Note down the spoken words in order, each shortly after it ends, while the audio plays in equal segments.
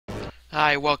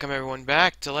Hi, welcome everyone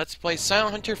back to Let's Play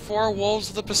Silent Hunter 4 Wolves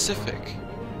of the Pacific.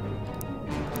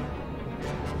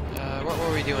 What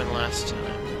were we doing last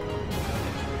time?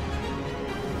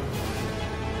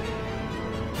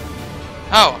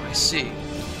 Oh, I see.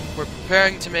 We're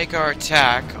preparing to make our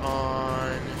attack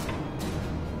on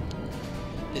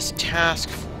this task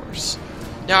force.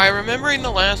 Now, I remember in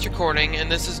the last recording,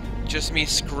 and this is just me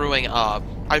screwing up,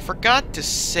 I forgot to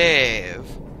save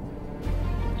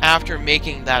after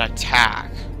making that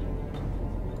attack.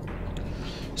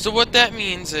 So what that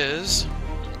means is...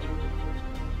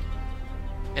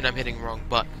 and I'm hitting wrong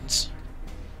buttons.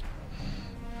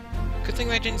 Good thing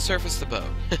I didn't surface the boat.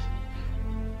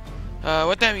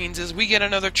 What that means is we get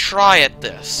another try at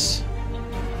this.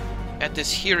 At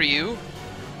this Hiryu.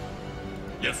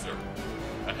 Yes, sir.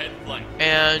 Ahead flank.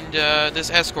 And this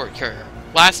escort carrier.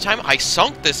 Last time I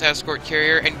sunk this escort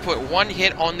carrier and put one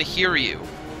hit on the Hiryu.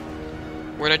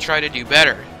 We're gonna try to do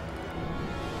better.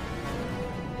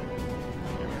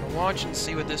 We're gonna watch and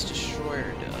see what this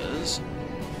destroyer does.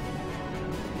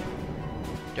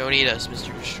 Don't eat us,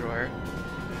 Mr. Destroyer.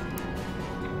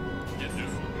 Yes, sir.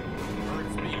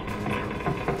 Current speed.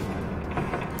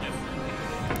 Yes,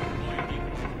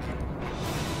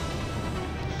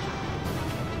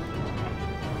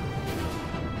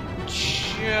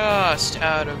 sir. Just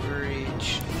out of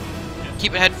reach. Yes,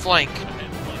 Keep ahead flank. ahead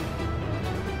flank.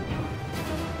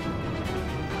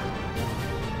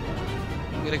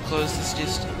 I'm gonna close this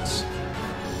distance.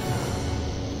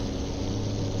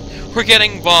 We're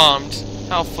getting bombed.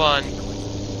 How fun.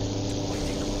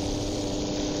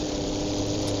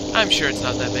 I'm sure it's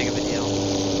not that big of a deal.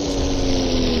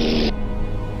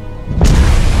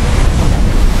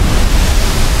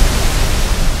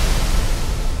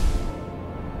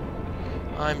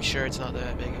 I'm sure it's not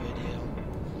that big of a deal.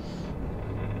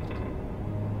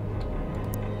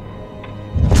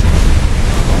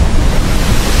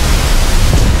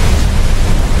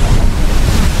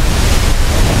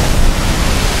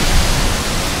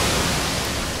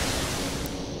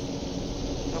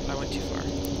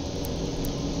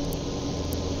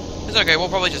 It's okay, we'll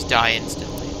probably just die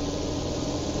instantly.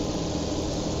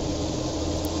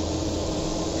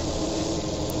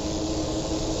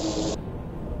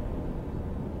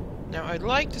 Now, I'd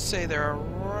like to say they're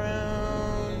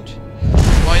around...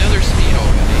 well, I know their speed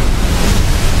already.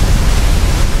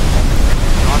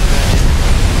 Knock that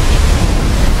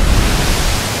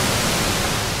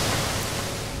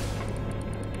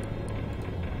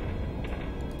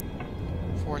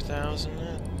in. 4,000,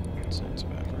 that sounds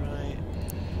about right.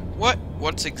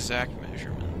 What's exact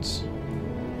measurements?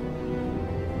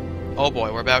 Oh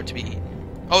boy, we're about to be eaten.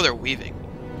 Oh, they're weaving.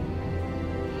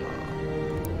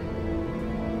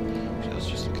 So let's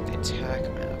just look at the attack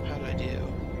map. How did I do?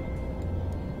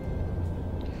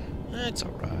 That's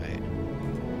alright.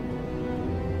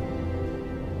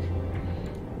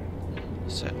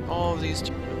 Set all of these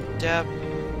to minimum depth.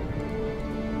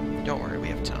 Don't worry, we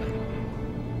have time.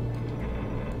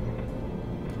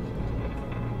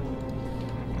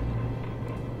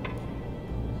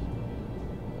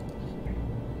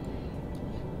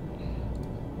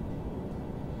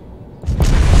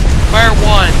 Fire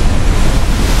 1!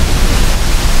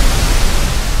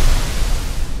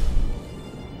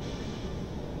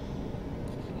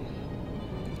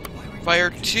 Fire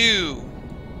 2!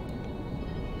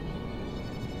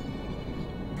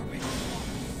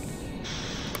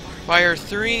 Fire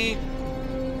 3!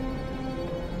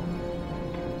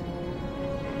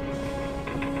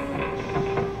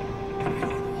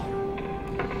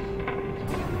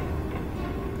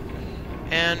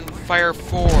 And fire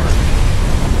 4.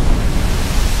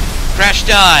 Crash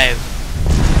dive!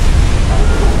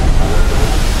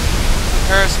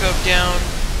 Periscope down.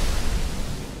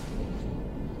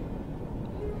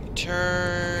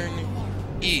 Turn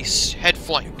east. Head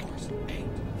flank.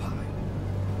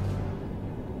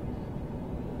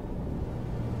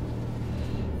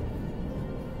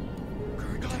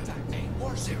 Current contact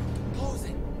 840.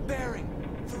 Closing. Bearing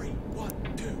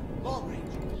 312. Long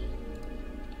range.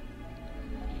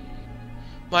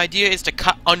 My idea is to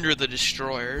cut under the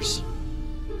destroyers.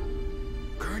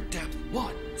 Current depth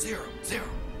 100.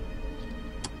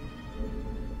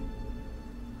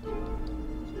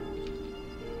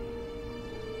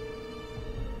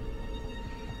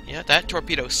 Yeah, that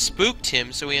torpedo spooked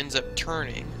him, so he ends up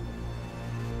turning.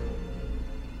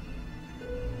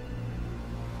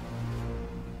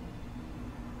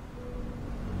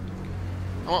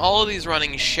 I want all of these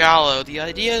running shallow. The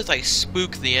idea is I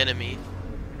spook the enemy.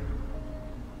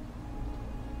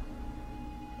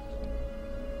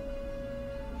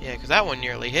 Yeah, because that one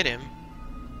nearly hit him.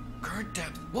 Current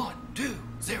depth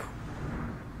 120.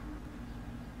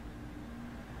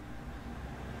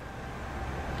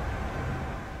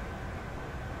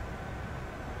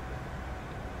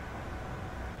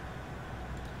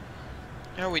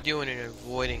 How are we doing in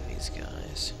avoiding these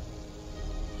guys?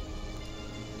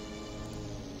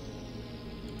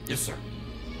 Yes, sir.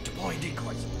 Deploying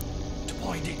decoys.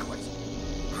 Deploying decoys.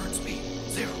 Current speed,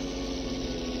 0.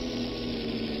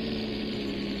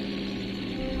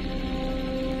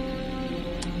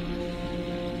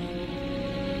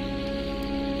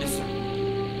 Yes, sir.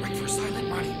 Right for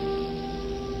silent running.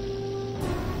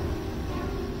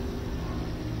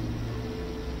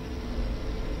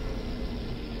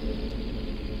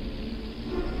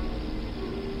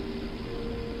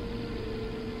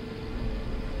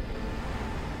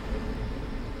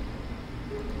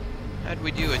 How'd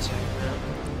we do it, man?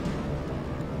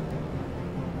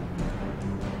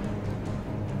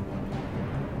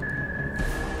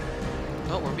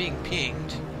 Oh, we're being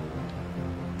pinged.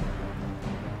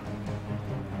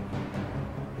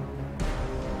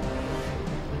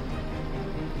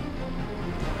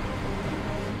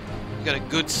 We got a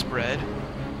good spread.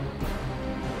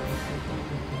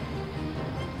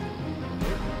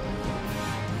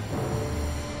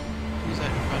 Who's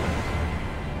that in front of me?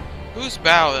 Whose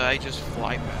bow did I just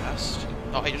fly past?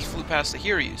 Oh, I just flew past the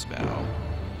Hiryu's bow.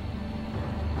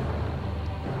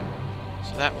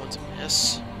 So that one's a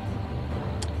miss.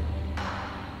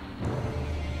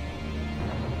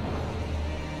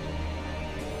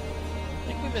 I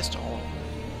think we missed all of them.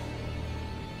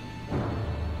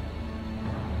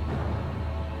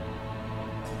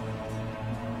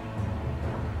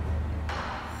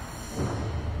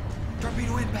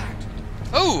 Torpedo impact.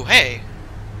 Oh, hey!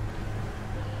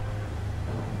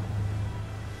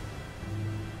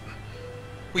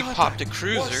 We Contact. popped a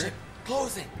cruiser. Warship.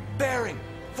 Closing. Bearing.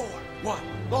 4-1.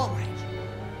 Long range.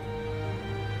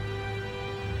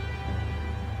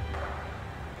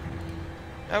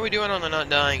 How are we doing on the not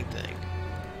dying thing?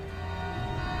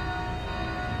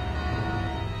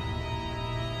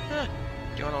 Huh,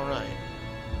 doing alright.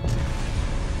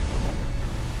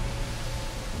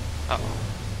 Uh-oh.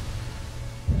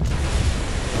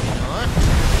 You know what?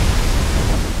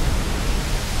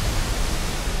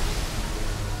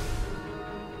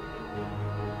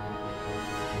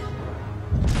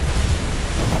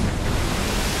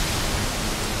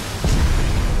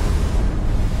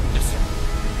 Yes, sir.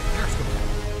 Periscope.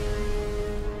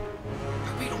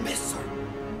 Torpedo miss, sir.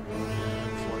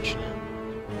 Unfortunate.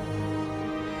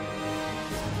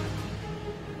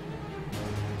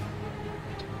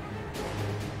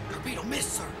 Torpedo miss,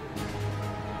 sir.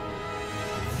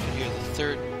 Should hear the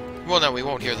third... Well, no, we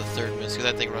won't hear the third miss, because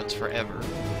that thing runs forever. Yes,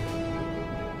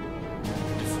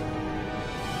 sir.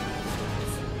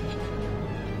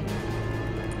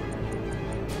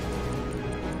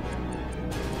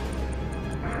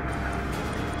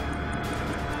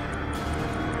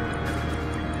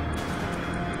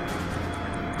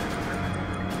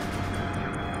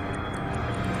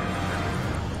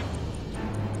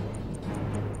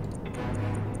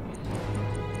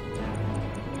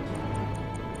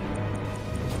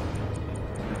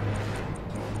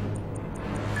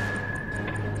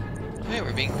 Hey,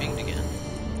 we're being pinged again.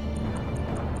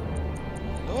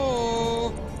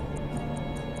 Oh!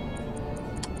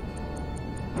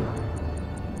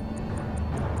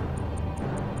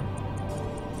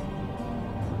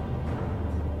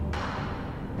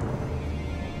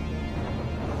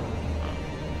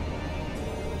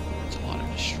 It's a lot of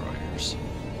destroyers.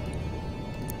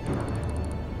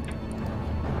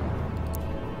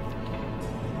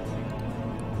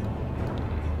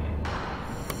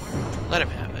 Let him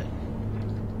have it.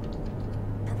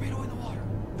 Torpedo in the water.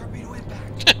 Torpedo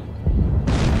impact.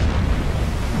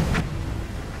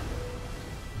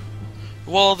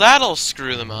 Well, that'll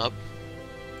screw them up.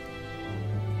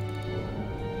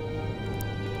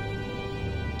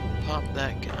 Pop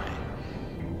that guy.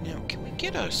 Now, can we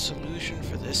get a solution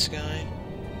for this guy?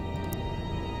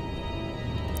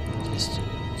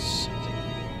 Distance, something.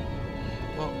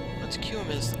 Well, let's queue him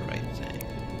as the right thing.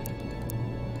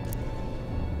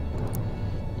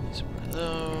 Use one of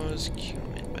those. Queue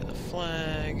him in by the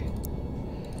flag.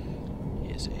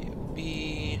 Here's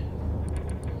AOB.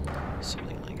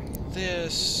 Something like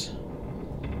this.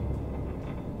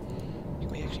 Can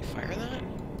we actually fire that?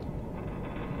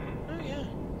 Oh, yeah.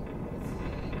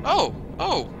 Oh!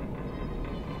 Oh!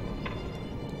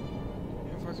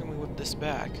 How far can we whip this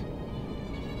back?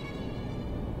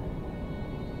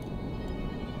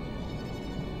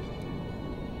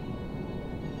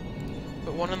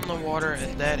 Put one in the water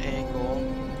at that angle.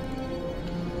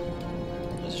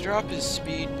 Let's drop his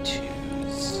speed to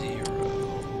 0.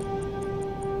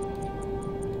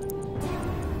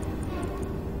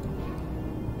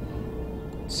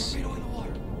 Torpedo in the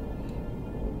water.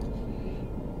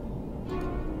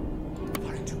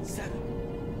 Firing to 7.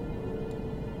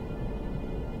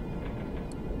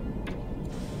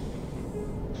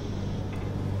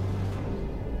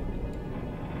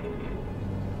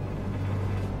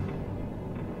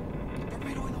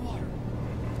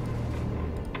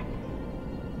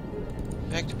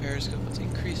 Back to periscope. Let's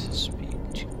increase the speed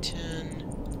to 10.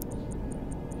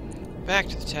 Back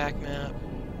to the tack map.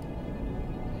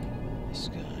 This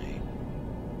guy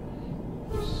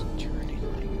is turning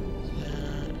like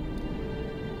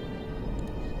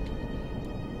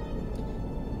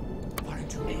that.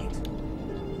 Latitude 8.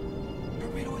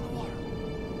 Torpedo in the water.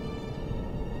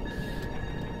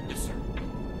 Yes, sir.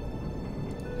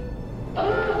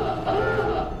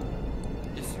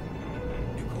 Yes, sir.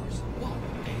 New course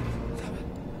 187.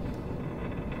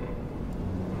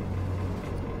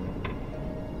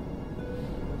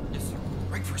 Yes, sir.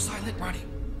 Rig for silent running.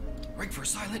 Rig for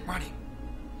silent running.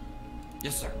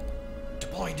 Yes, sir.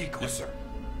 Deploying decoys. Yes, sir.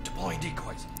 Deploying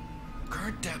decoys.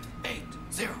 Current depth 80.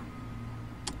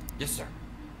 Yes, sir.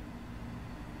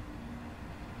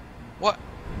 What?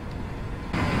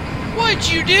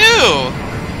 What'd you do?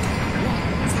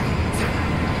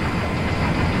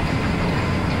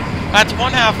 That's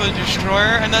one half of the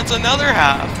destroyer, and that's another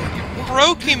half.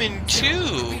 Broke him in two.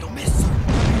 Torpedo miss, sir.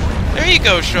 There you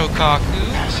go, Shokaku.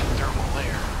 Passing thermal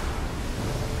layer.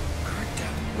 Current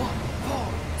depth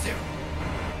 140.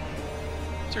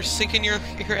 They're sinking your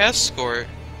escort.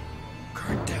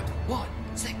 Current depth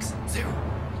 160.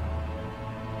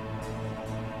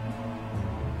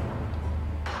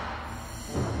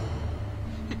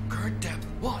 Current depth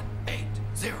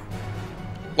 180.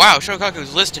 Wow,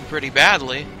 Shokaku's listing pretty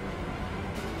badly.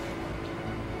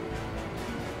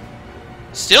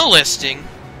 Still listing.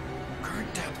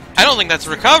 Current depth. I don't think that's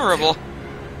recoverable.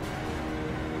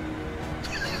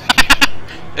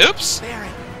 Oops.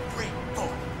 Bearing 3-4.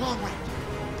 Long range.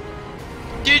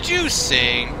 Did you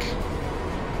sink?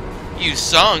 You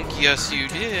sunk, yes you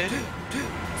did.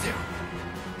 220.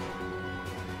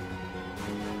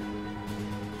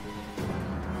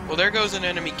 Well, there goes an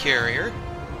enemy carrier.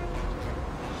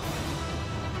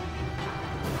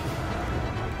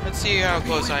 Let's see how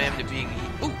close I am to being...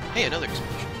 Ooh, hey, another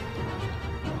explosion.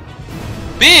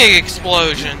 Big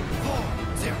explosion!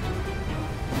 40.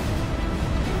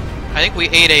 I think we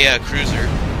ate a cruiser.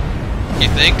 You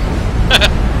think?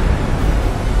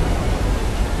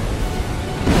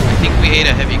 I think we ate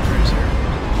a heavy cruiser.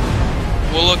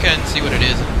 We'll look at and see what it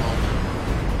is in a moment.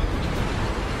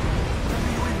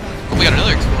 Oh, we got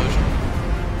another explosion.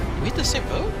 Did we hit the same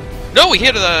boat? No, we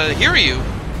hit the Hiryu.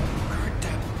 Current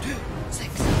depth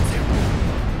 260.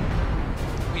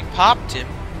 We popped him.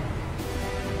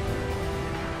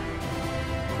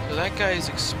 So that guy's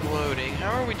exploding.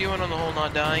 How are we doing on the whole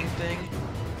not dying thing?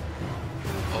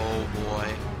 Oh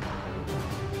boy.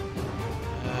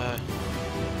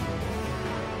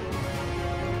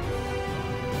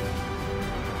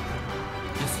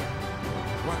 Yes, sir.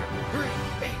 Water 3-8.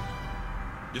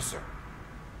 Yes, sir.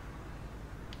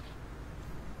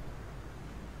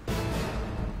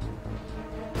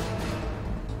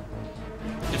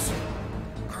 Yes, sir.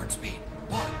 Current speed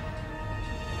 1.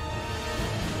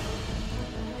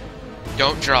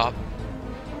 Don't drop.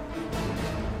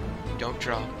 Don't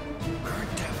drop.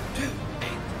 Current depth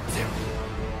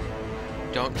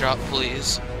 280. Don't drop,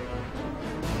 please.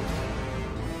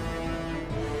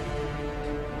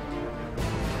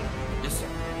 Yes, sir.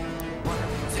 Water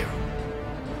 0.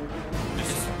 Yes,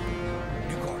 sir.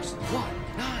 New course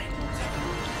 197.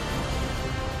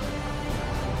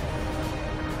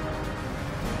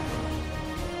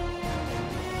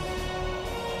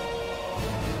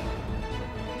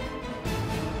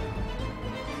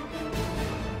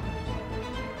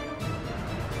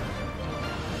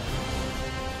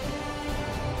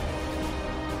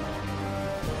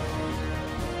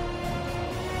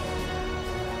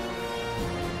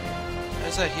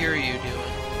 How's that Hiryu doing?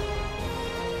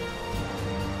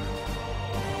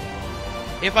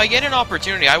 If I get an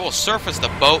opportunity, I will surface the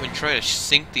boat and try to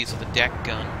sink these with a deck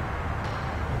gun.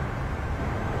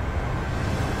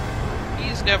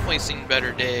 He's definitely seen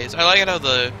better days. I like how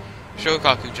the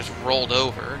Shokaku just rolled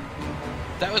over.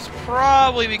 That was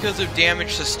probably because of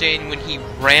damage sustained when he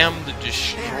rammed the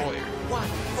destroyer.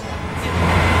 140.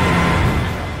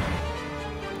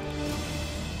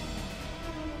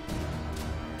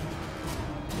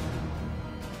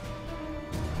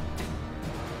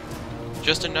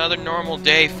 Just another normal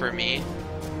day for me.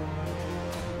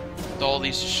 With all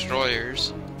these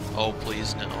destroyers. Oh,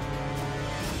 please no.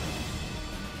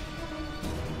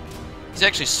 He's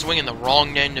actually swinging the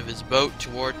wrong end of his boat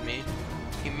toward me.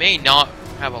 He may not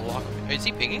have a lock. Is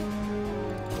he pinging?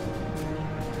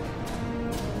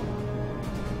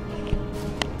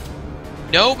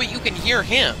 No, but you can hear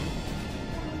him.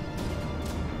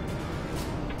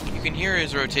 You can hear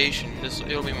his rotation.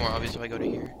 It'll be more obvious if I go to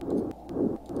here.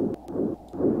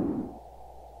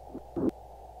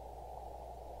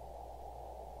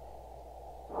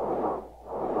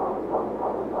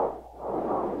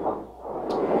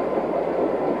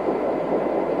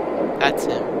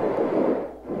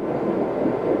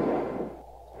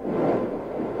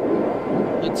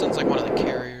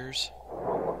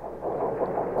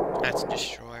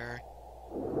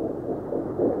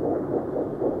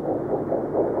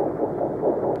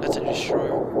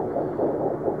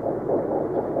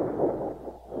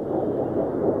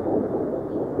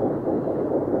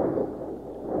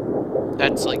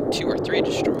 That's like 2 or 3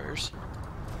 destroyers.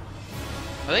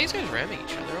 Are these guys ramming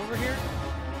each other over here?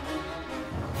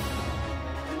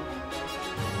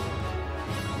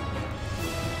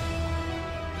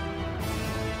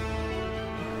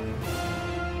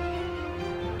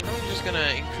 I'm just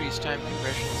gonna increase time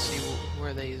compression and see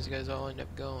where these guys all end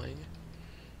up going.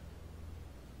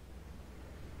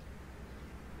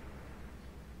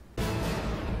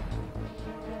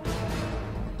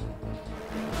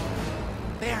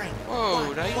 Baron. Whoa,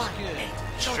 did I just 1, get 8,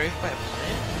 strafed by a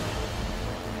plane?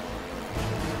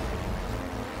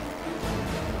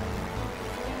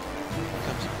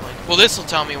 Comes a plane. Well, this will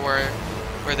tell me where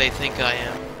they think I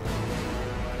am.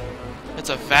 It's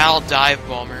a Val dive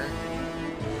bomber.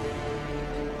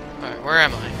 Alright, where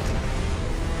am I?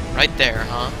 Right there,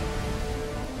 huh?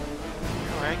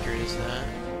 How accurate is that?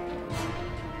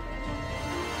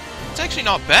 It's actually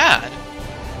not bad.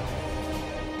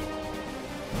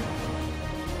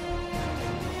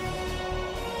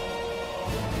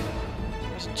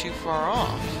 Too far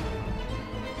off.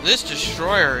 This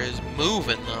destroyer is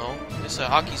moving though. This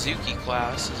Akizuki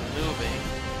class is moving.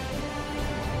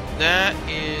 That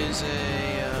is a.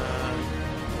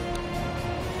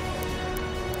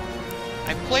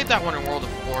 I played that one in World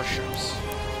of Warships.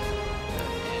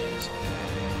 That is a.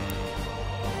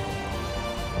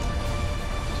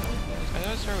 I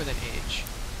gotta start with an H.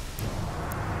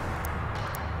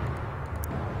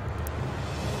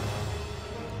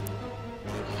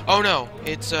 Oh no,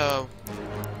 it's yes,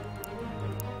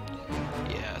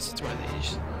 it's one of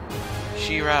these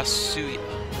Shirasuya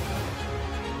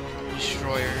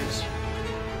destroyers.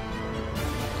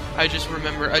 I just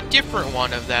remember a different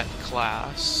one of that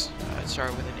class. It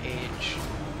started with an H.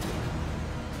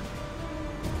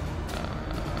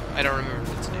 I don't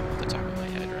remember its name off the top of my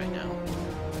head right now.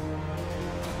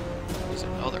 There's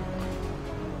another one.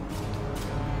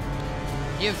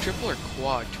 You have triple or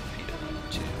quad torpedo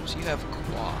tubes. You have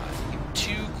quad. You have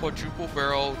 2 quadruple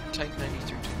barrel Type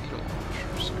 93 torpedo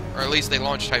launchers. Or at least they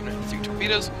launch Type 93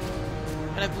 torpedoes.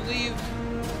 And I believe...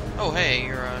 Oh hey,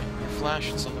 you're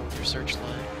flashing something with your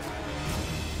searchlight.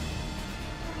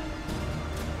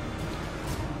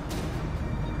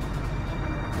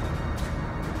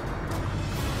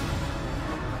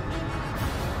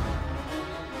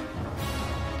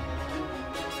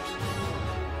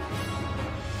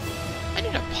 I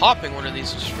ended up popping one of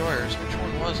these destroyers. Which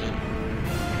one was it?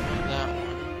 That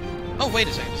one. Oh, wait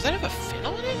a second. Does that have a fin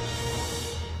on it?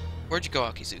 Where'd you go,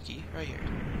 Akizuki? Right here.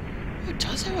 Oh, it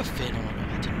does have a fin on it.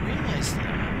 I didn't realize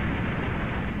that.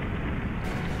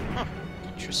 Huh.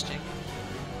 Interesting.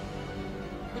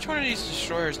 Which one of these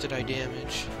destroyers did I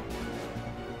damage?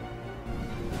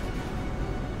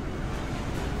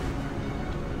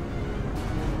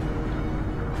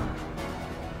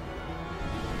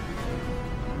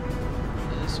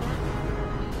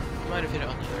 Might have hit it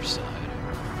on the other side.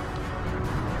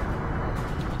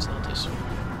 It's not this one.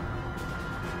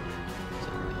 Is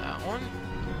it that one?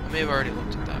 I may have already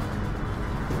looked at that one.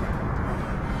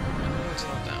 No, it's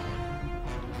not that one.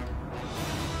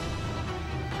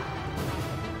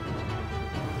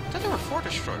 I thought there were 4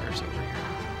 destroyers over here.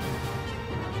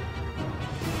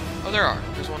 Oh, there are.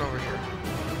 There's one over here.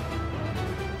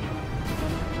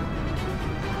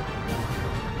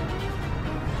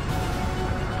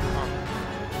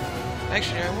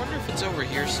 Actually, I wonder if it's over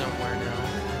here somewhere now.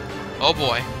 Oh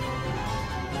boy.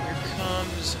 Here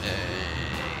comes a...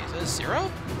 Is that a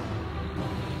 0?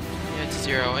 Yeah, it's a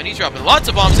 0. And he's dropping lots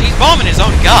of bombs, and he's bombing his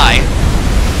own guy!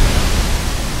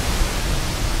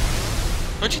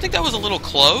 Don't you think that was a little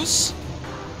close?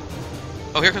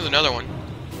 Oh, here comes another one.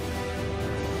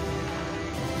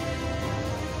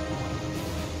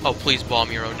 Oh, please bomb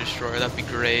your own destroyer. That'd be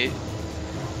great.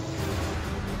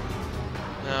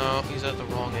 No, he's at the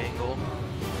wrong angle.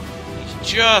 He's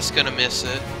just gonna miss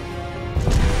it.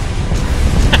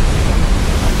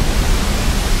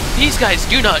 These guys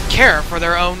do not care for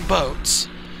their own boats.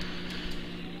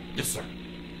 Yes, sir.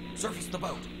 Surface the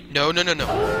boat. No, no, no, no.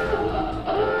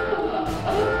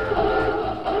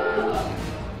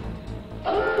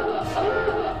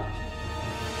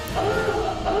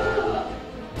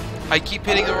 I keep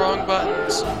hitting the wrong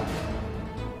buttons.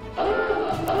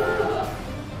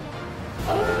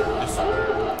 Yes, sir.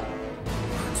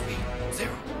 Current speed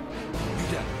 0.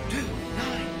 UDEP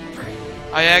 293.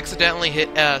 I accidentally hit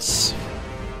S.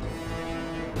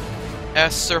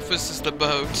 S surfaces the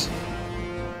boat. I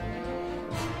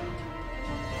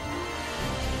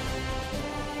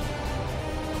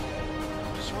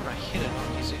swear I hit it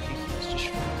on these it's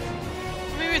destroyed.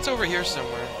 Maybe it's over here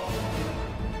somewhere.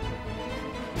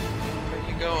 Where are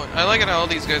you going? I like it how all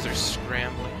these guys are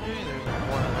scrambling. Hey, there's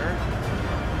one alert.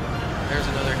 There's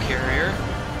another carrier.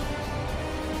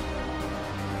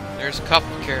 There's a couple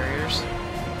carriers.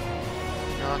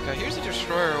 Okay, here's a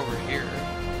destroyer over here.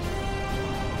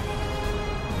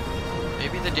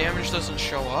 Maybe the damage doesn't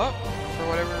show up for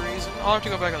whatever reason. I'll have to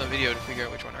go back on the video to figure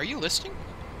out which one. Are you listing?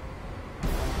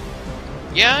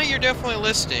 Yeah, you're definitely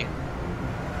listing.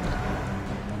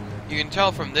 You can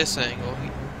tell from this angle.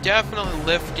 Definitely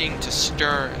listing to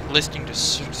stern.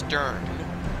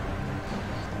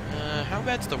 How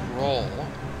bad's the roll?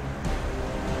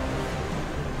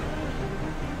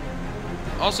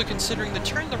 Also, considering the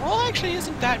turn, the roll actually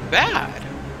isn't that bad.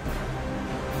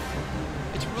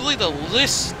 It's really the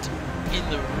list in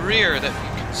the rear that'd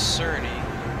be concerning.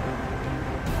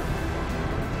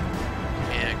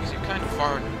 Yeah, because you're kind of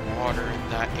far in the water in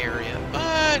that area,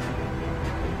 but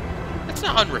that's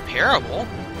not unrepairable.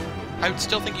 I would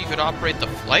still think you could operate the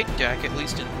flight deck, at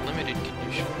least in limited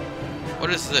condition. What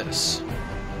is this?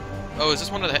 Oh, is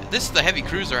this one of the... This is the heavy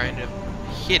cruiser I ended up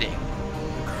hitting.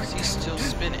 Is he still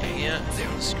spinning? Yeah,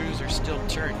 the screws are still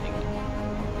turning.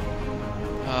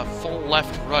 Full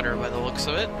left rudder by the looks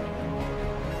of it.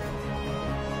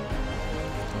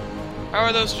 How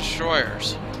are those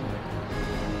destroyers?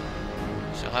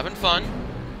 Still having fun.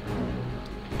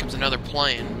 Here comes another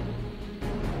plane.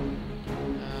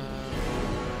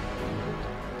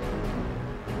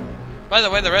 By the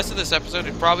way, the rest of this episode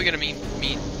is probably going to be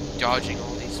me dodging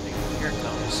all these people. Here it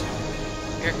comes.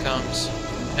 Here it comes.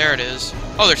 There it is.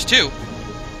 Oh, there's two!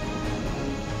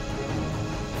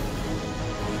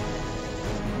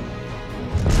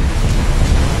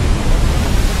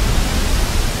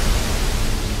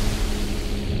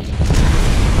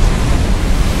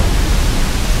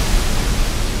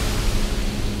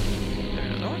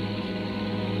 There's another one.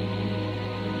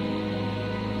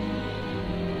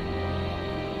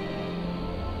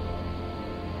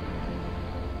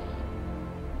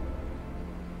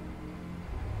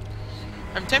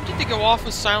 I'm tempted to go off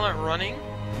with silent running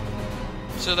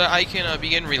so that I can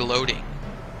begin reloading.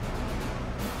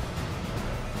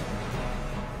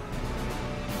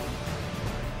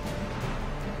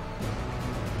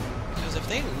 Because if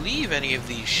they leave any of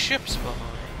these ships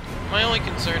behind, my only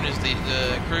concern is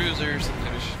the cruisers,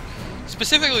 and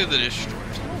specifically the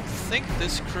destroyers. I don't think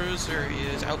this cruiser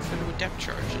is outfitted with depth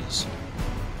charges,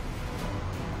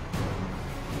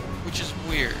 which is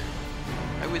weird.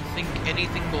 I would think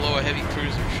anything below a heavy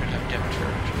cruiser should have depth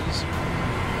charges.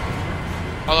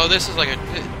 Although this is like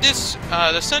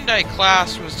the Sendai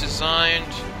class was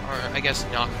designed, or I guess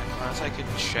not the class, I could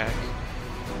check.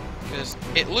 Because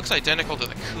it looks identical to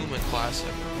the Kuma class, I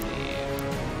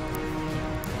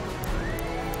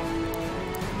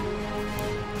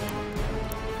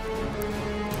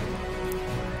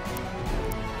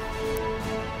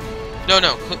believe. No,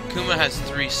 Kuma has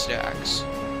 3 stacks.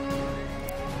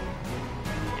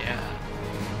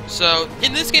 So,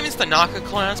 in this game it's the Naka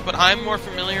class, but I'm more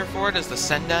familiar for it as the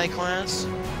Sendai class.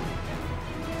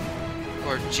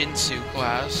 Or Jinsu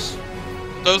class.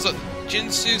 Those are,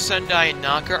 Jinsu, Sendai, and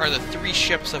Naka are the 3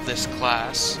 ships of this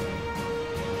class.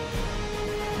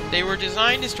 They were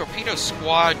designed as torpedo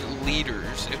squad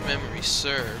leaders, if memory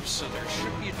serves, so there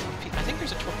should be a torpedo... I think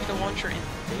there's a torpedo launcher in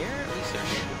there, at least there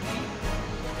should be.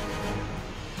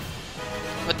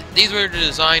 But these were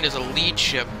designed as a lead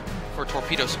ship for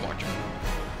torpedo squadron.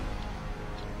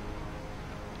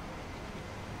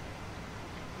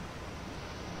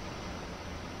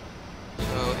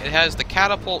 It has the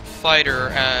catapult fighter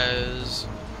as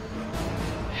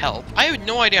help. I have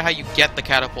no idea how you get the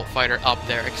catapult fighter up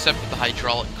there, except with the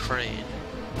hydraulic crane,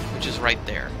 which is right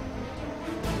there.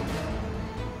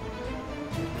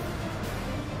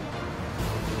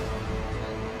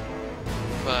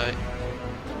 But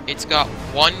it's got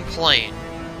one plane,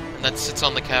 and that sits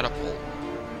on the catapult.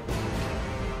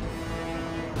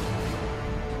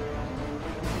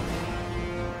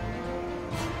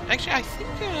 Actually, I think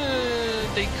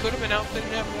they could have been outfitted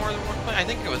to have more than one plane. I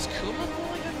think it was Kuma who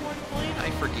only had one plane? I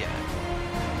forget.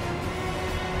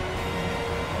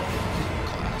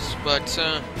 Class. But,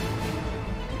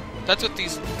 that's what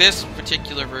this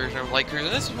particular version of light cruiser,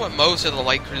 this is what most of the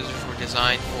light cruisers were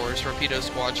designed for, is torpedo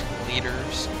squadron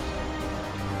leaders.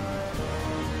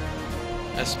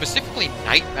 Specifically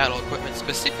night battle equipment,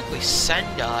 specifically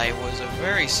Sendai was a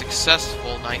very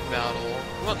successful night battle,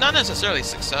 well, not necessarily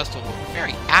successful, but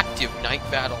very active night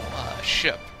battle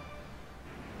ship.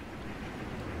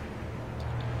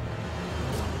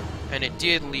 And it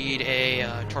did lead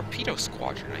a torpedo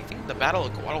squadron, I think the Battle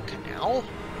of Guadalcanal?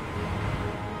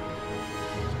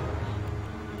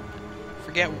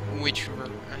 Forget which,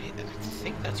 I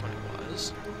think that's what it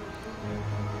was.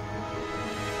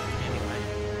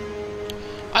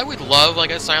 I I would love,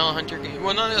 like, a Silent Hunter game.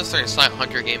 Well, not necessarily a Silent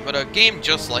Hunter game, but a game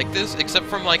just like this, except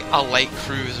from, like, a light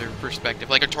cruiser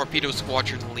perspective. Like a Torpedo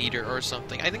Squadron leader or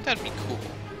something. I think that'd be cool.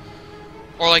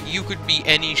 Or, like, you could be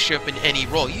any ship in any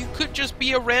role. You could just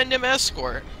be a random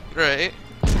escort, right?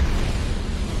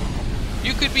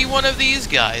 You could be one of these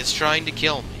guys trying to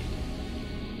kill me.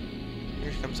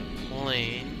 Here comes a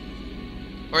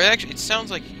plane. Or actually, it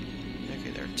sounds like... Okay,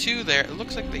 there are two there. It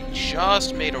looks like they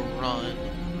just made a run.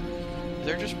 Is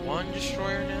there just one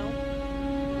destroyer now?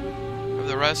 Have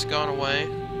the rest gone away?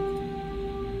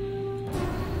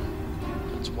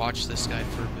 Let's watch this guy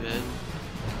for a bit.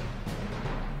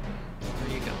 Where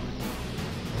are you going?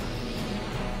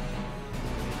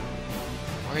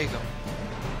 Where are you going?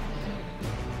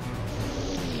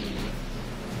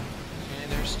 Okay,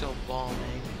 they're still bombing.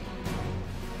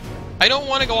 I don't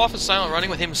want to go off a silent running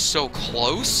with him so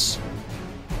close.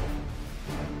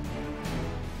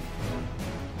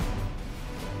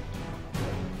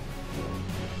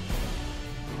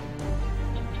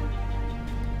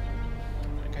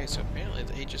 Okay, so apparently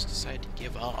they just decided to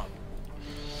give up.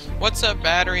 What's that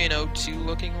battery in O2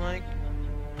 looking like?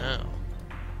 Oh.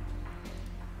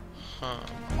 Huh.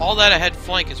 All that ahead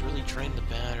flank has really drained the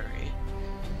battery.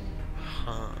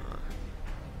 Huh.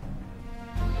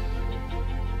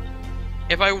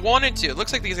 If I wanted to, it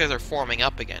looks like these guys are forming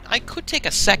up again. I could take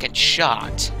a second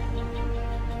shot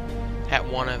at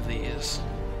one of these.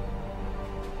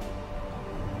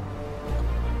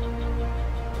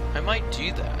 I might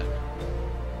do that.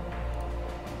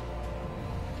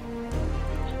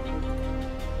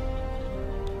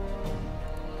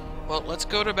 Well, let's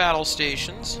go to battle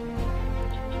stations.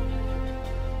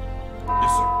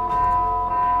 Yes, sir.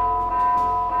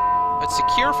 Let's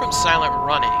secure from silent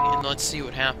running, and let's see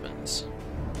what happens.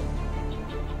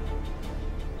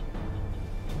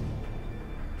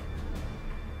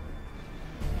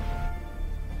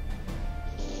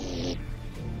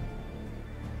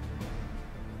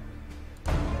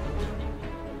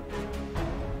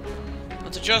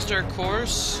 Let's adjust our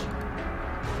course.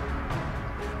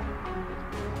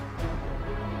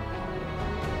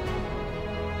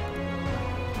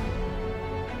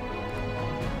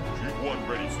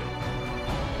 Ready, sir.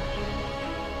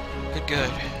 Good,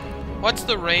 good. What's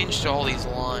the range to all these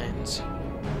lines?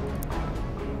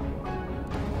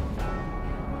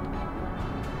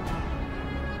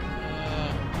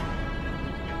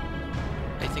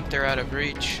 I think they're out of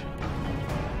reach.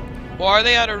 Well, are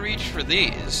they out of reach for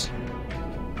these?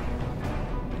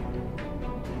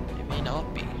 They may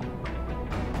not be.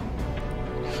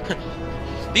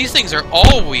 These things are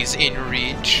always in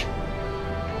reach.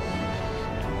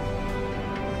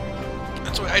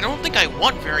 So I don't think I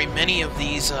want very many of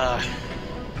these, Mark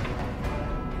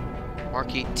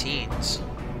 18s.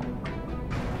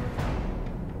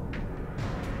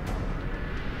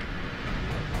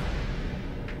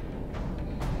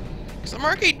 Because the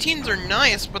Mark 18s are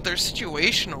nice, but they're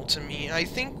situational to me. I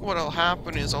think what'll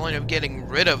happen is I'll end up getting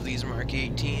rid of these Mark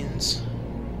 18s.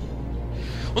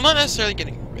 Well, not necessarily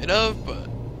getting rid of, but...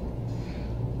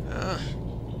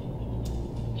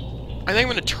 I think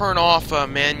I'm going to turn off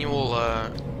manual,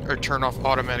 or turn off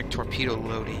automatic torpedo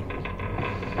loading.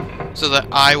 So that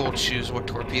I will choose what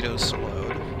torpedoes to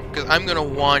load. Because I'm going to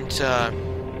want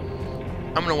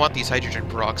these hydrogen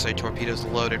peroxide torpedoes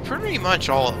loaded pretty much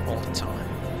all the time.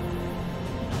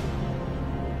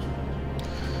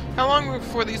 How long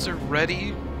before these are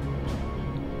ready?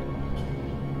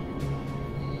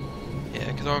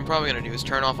 Yeah, because what I'm probably going to do is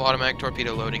turn off automatic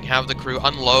torpedo loading, have the crew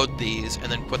unload these, and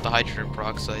then put the hydrogen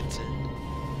peroxides in.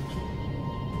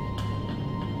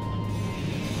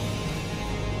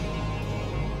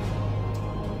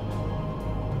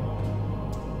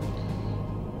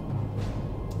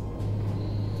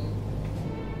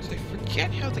 Because I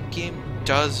forget how the game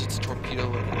does its torpedo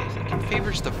loading. I think it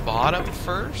favors the bottom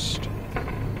first.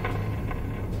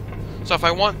 So if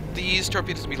I want these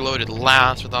torpedoes to be loaded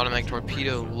last with automatic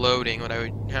torpedo loading, what I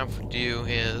would have to do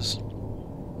is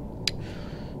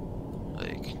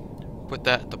like put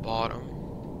that at the bottom.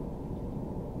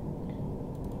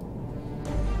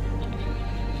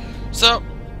 So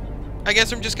I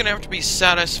guess I'm just gonna have to be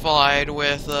satisfied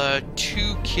with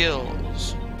 2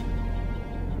 kills.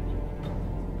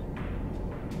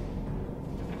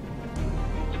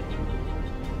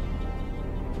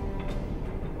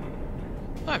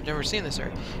 I've never seen this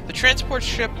area. The transport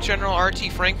ship General R.T.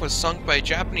 Frank was sunk by a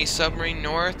Japanese submarine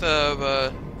north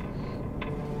of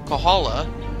Kohala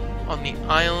on the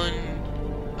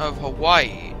island of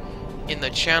Hawaii in the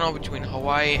channel between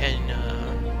Hawaii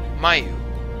and Maui.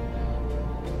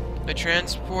 The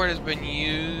transport has been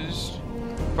used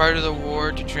prior to the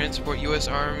war to transport U.S.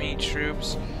 Army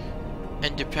troops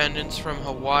independence from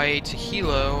Hawaii to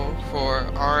Hilo for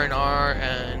R&R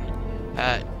and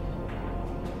at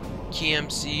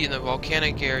KMC in the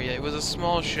volcanic area. It was a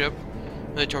small ship.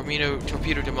 The torpedo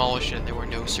demolished it and there were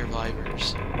no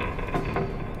survivors.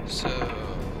 So...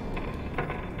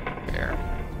 where?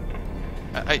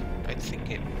 I think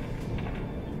it...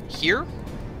 here?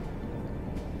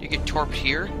 You get torped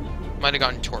here? Might have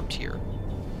gotten torped here.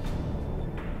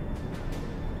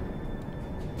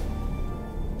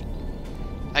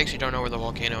 I actually don't know where the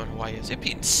volcano in Hawaii is. It'd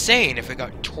be insane if it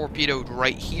got torpedoed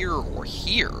right here or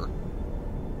here.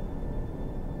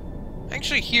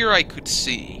 Actually, here I could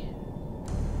see.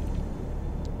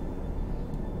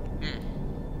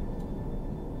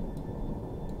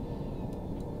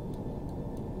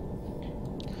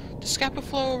 Does Scapa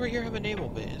Flow over here have a naval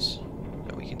base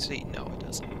that we can see? No, it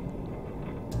doesn't.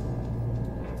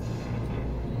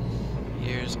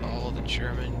 Here's all the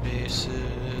German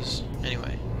bases.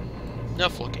 Anyway,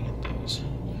 enough looking at those.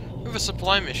 We have a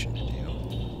supply mission to do.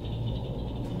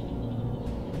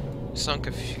 We sunk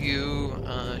a few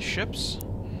ships.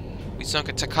 We sunk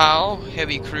a Takao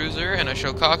heavy cruiser and a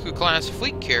Shokaku class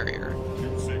fleet carrier.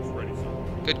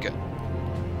 Good, good.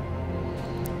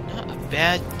 Not a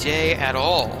bad day at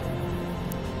all.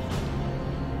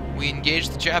 We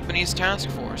engaged the Japanese task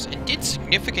force and did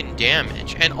significant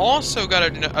damage, and also got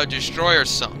a destroyer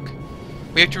sunk.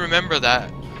 We have to remember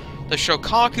that. The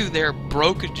Shokaku there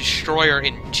broke a destroyer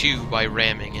in two by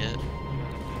ramming it.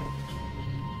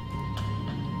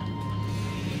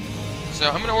 So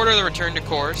I'm going to order the return to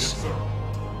course. Yes, sir.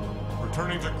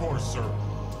 Returning to course, sir.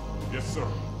 Yes, sir.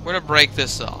 We're going to break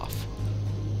this off.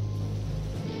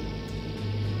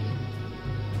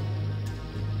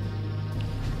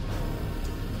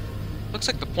 Looks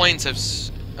like the planes have...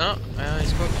 oh, I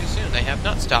spoke too soon. They have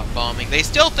not stopped bombing. They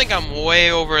still think I'm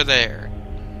way over there.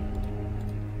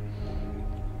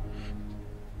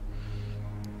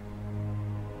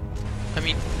 I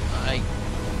mean, I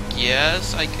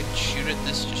guess I could shoot at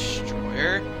this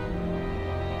destroyer.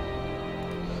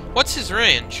 What's his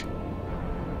range?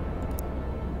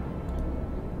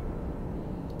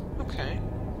 Okay.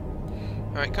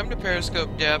 Alright, come to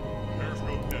periscope depth.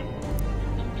 Periscope depth.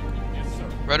 Yes, sir.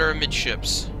 Rudder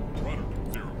amidships. Rudder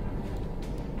 0.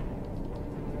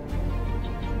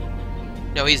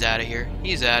 No, he's out of here.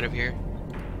 He's out of here.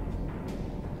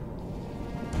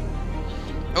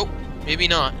 Oh, maybe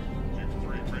not. Jib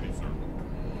 3 ready, sir.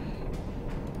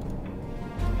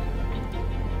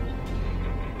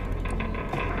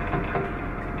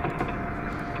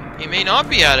 He may not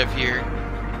be out of here.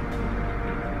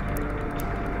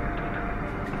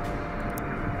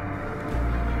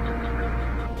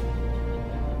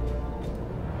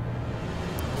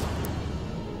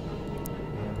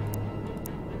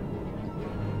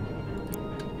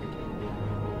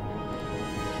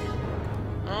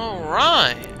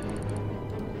 Alright.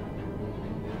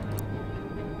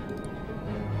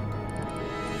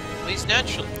 Well, he's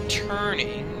naturally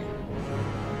turning.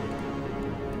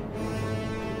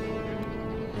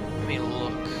 Let me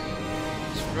look.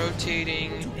 He's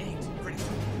rotating.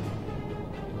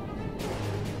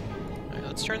 Alright,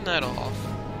 let's turn that off.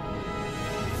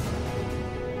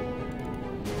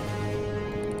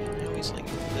 Now he's like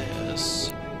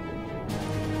this.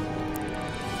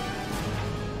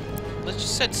 Let's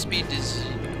just set speed to no,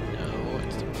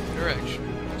 it's the wrong direction.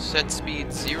 Set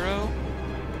speed 0.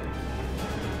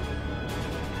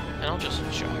 And I'll just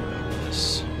gyro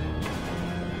this.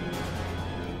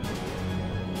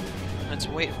 Let's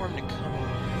wait for him to come on.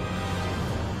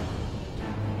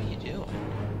 What are you doing?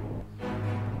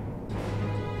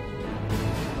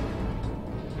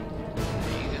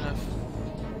 Are you gonna...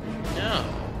 no.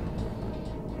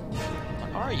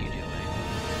 What are you doing?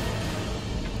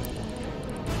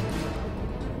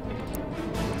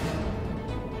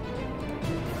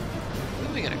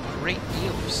 Moving at a great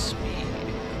deal of speed.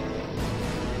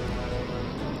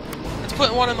 Let's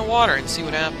put one in the water and see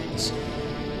what happens.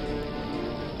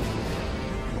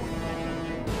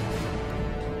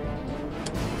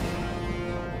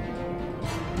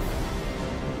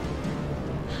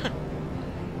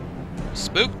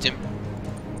 Spooked him.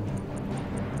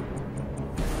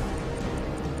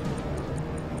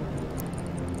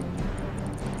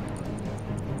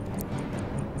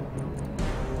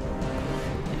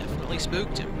 Definitely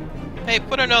spooked him. Hey,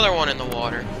 put another one in the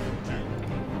water.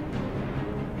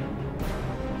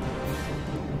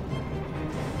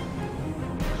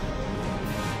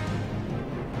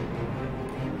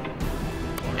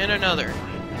 And another.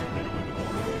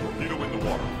 Torpedo in the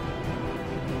water.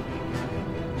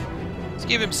 Let's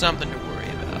give him something to worry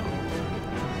about.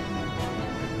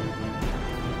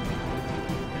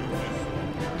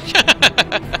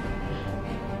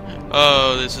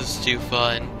 Oh, this is too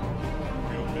fun.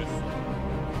 We'll miss you.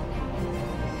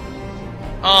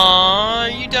 Aw,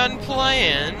 you done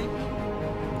playing?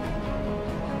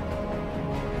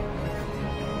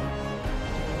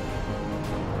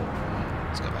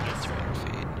 Let's go back to 300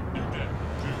 feet. New deck,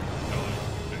 2, LA.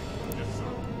 Yes,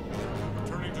 sir.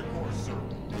 Returning to course, sir.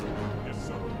 Yes,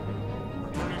 sir.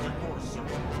 Returning to course, sir.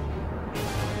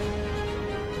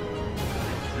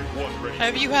 Group 1 ready.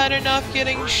 Have you had enough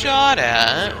getting shot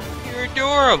at? You're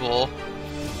adorable.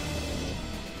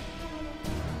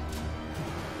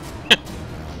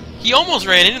 He almost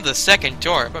ran into the second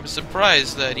torp. I'm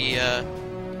surprised that he, yeah,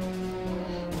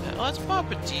 let's pop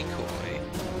a decoy.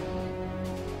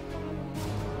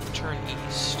 Turn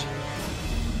east.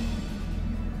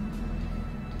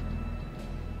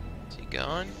 Is he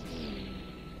gone?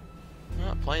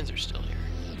 Oh, planes are still here.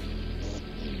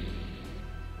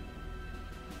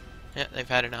 Yeah, they've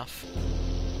had enough.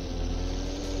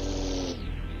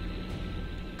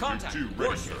 Contact. Two, ready,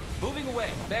 Warship. sir. Moving away.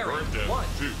 Bearing. Current depth, 1,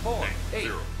 2, 4, 8.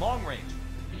 0. Long range.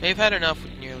 They've had enough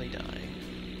with nearly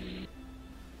dying.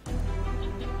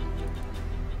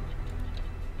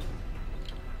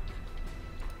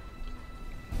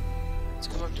 Let's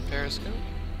go up to periscope.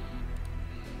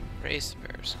 Raise the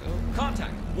periscope.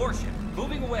 Contact. Warship.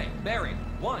 Moving away. Bearing.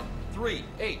 1, 3,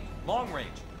 8. Long range.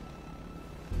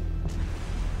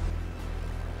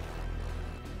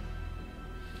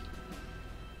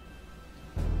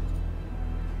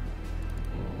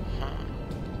 Huh.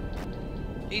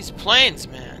 These planes,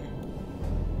 man.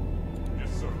 Yes,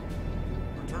 sir.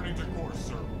 Returning to course,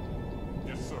 sir.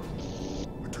 Yes, sir.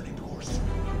 Returning to course, sir.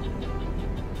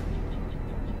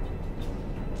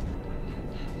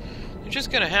 You're just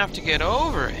gonna have to get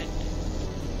over it.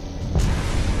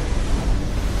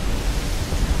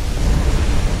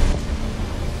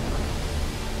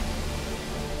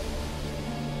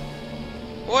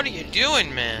 What are you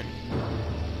doing, man?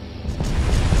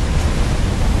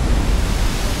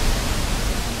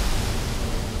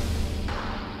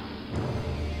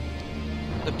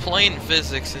 The plane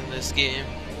physics in this game.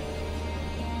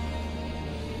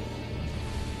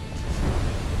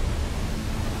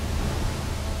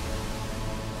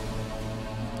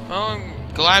 Well, I'm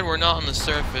glad we're not on the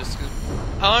surface. 'Cause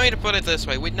allow me to put it this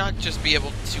way, we'd not just be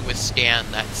able to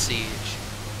withstand that siege.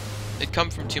 It'd come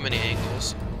from too many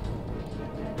angles.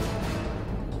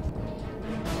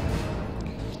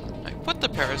 I put the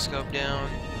periscope down.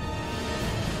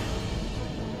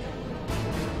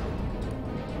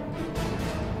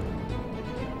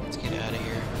 Let's get out of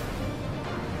here.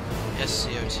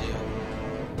 SCO2.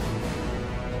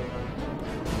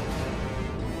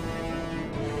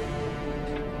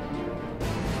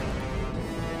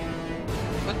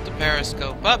 Put the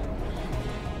periscope up.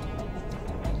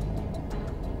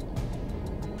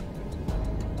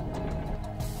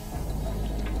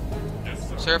 Yes,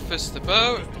 sir. Surface the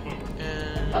boat. Surface the boat.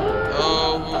 And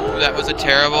oh, that was a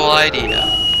terrible idea.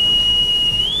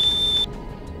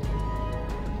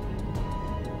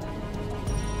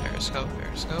 Periscope,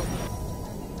 periscope.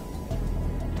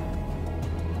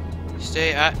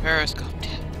 Stay at periscope.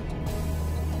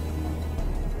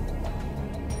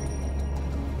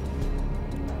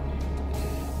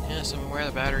 Yes, I'm aware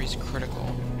the battery's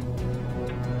critical.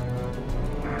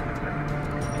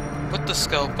 Put the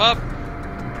scope up.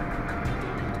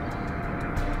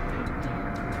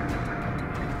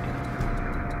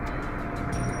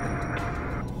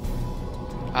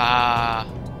 Ah,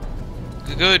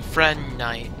 good friend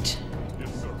Knight. Yes,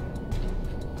 sir.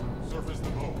 Surface the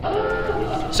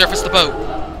boat. Surface the boat.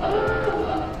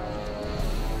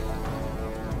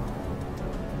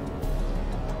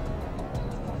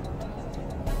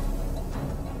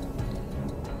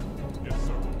 Yes,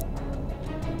 sir.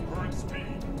 Current speed.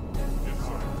 Yes,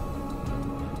 sir.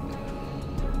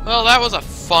 Well, that was a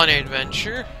fun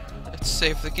adventure. Let's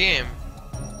save the game.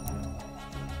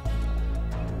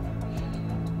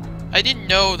 I didn't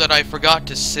know that I forgot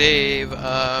to save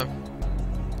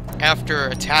after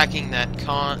attacking that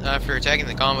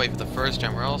the convoy for the first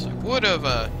time, or else I would have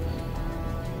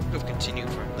continued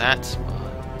from that spot.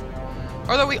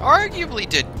 Although we arguably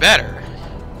did better.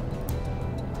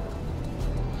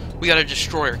 We got a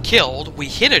destroyer killed, we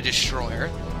hit a destroyer,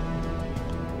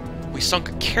 we sunk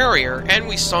a carrier, and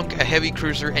we sunk a heavy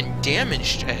cruiser and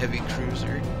damaged a heavy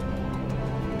cruiser.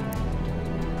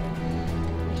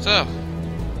 So,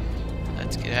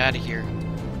 let's get out of here.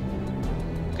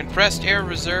 Compressed air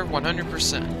reserve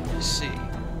 100%. Let's see.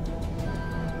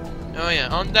 Oh yeah,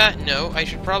 on that note, I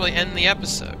should probably end the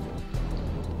episode.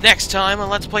 Next time on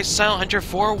Let's Play Silent Hunter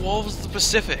 4 Wolves of the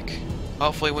Pacific.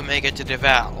 Hopefully we make it to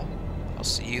Deval. I'll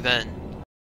see you then.